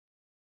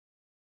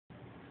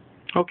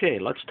Okay,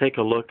 let's take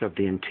a look at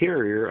the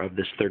interior of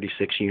this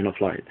 36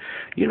 Uniflite.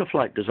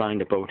 Uniflite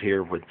designed a boat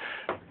here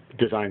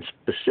designed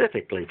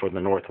specifically for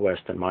the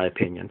Northwest, in my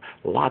opinion.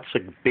 Lots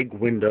of big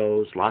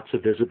windows, lots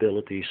of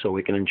visibility, so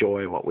we can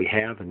enjoy what we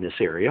have in this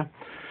area.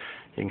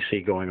 You can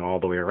see going all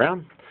the way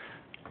around.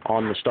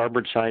 On the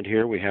starboard side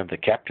here, we have the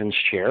captain's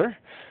chair.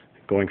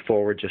 Going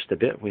forward just a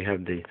bit, we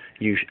have the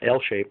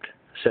L-shaped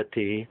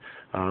settee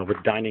with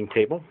dining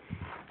table.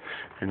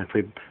 And if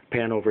we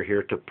pan over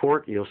here to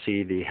port, you'll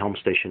see the helm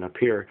station up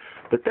here.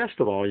 But best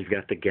of all, you've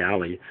got the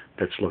galley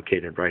that's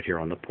located right here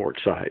on the port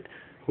side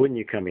when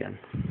you come in.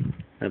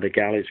 Now the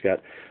galley's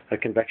got a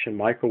convection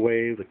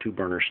microwave, a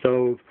 2-burner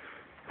stove,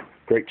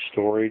 great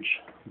storage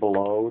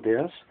below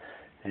this,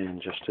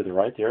 and just to the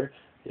right there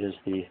is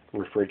the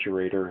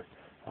refrigerator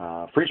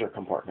freezer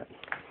compartment.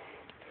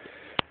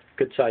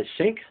 Good sized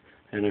sink,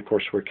 and of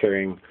course we're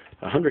carrying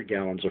 100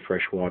 gallons of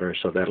fresh water,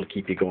 so that'll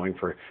keep you going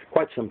for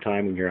quite some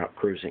time when you're out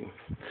cruising.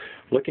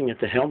 Looking at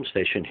the helm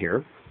station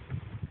here,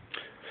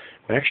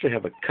 we actually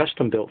have a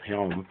custom-built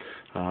helm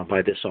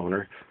by this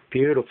owner.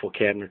 Beautiful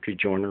cabinetry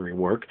joinery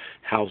work.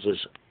 Houses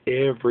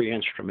every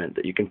instrument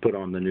that you can put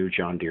on the new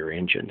John Deere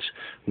engines.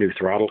 New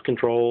throttle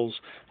controls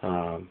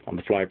on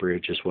the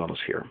flybridge as well as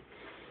here.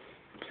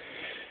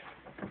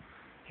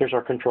 Here's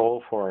our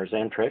control for our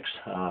Xantrex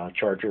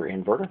charger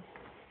inverter.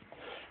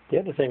 The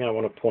other thing I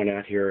want to point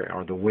out here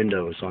are the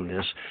windows on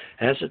this.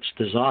 As it's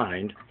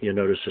designed, you'll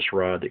notice this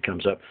rod that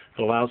comes up.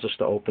 It allows us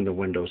to open the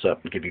windows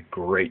up and give you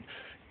great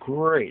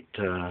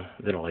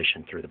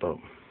ventilation through the boat.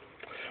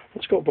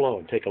 Let's go below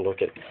and take a look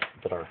at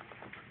our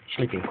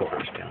sleeping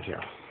quarters down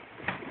here.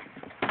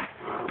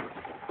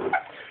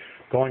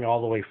 Going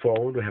all the way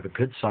forward, we have a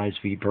good sized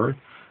V-berth,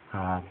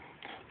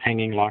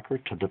 hanging locker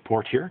to the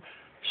port here,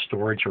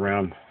 storage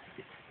around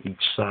each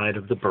side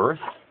of the berth.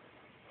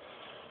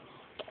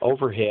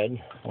 Overhead,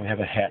 we have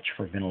a hatch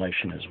for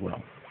ventilation as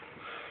well.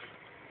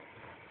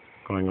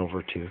 Going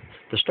over to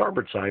the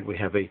starboard side, we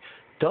have a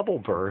double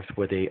berth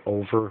with a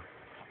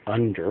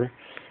over-under,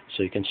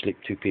 so you can sleep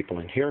 2 people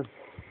in here.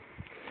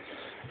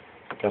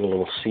 Got a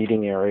little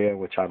seating area,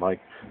 which I like,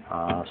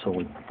 so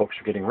when folks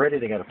are getting ready,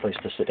 they got a place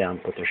to sit down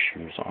and put their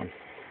shoes on.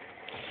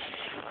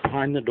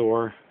 Behind the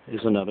door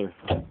is another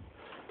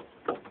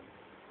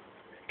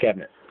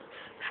cabinet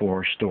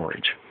for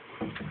storage.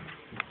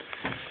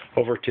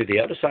 Over to the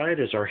other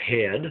side is our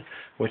head,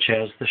 which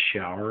has the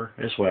shower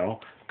as well.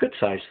 Good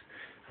size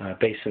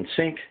basin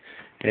sink.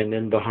 And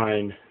then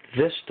behind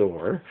this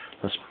door,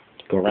 let's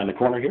go around the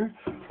corner here,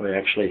 we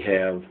actually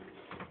have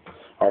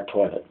our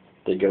toilet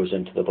that goes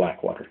into the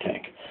Blackwater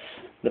tank.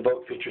 The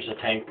boat features a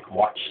tank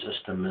watch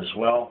system as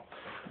well.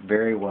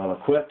 Very well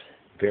equipped,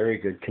 very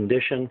good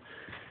condition.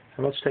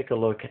 And let's take a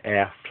look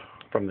aft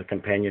from the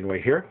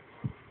companionway here.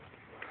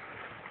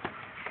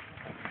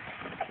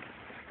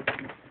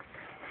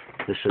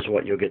 This is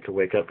what you'll get to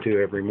wake up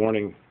to every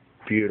morning.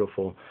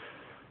 Beautiful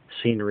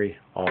scenery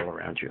all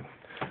around you.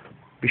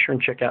 Be sure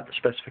and check out the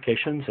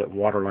specifications at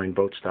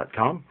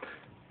waterlineboats.com.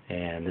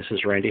 And this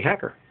is Randy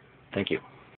Hacker. Thank you.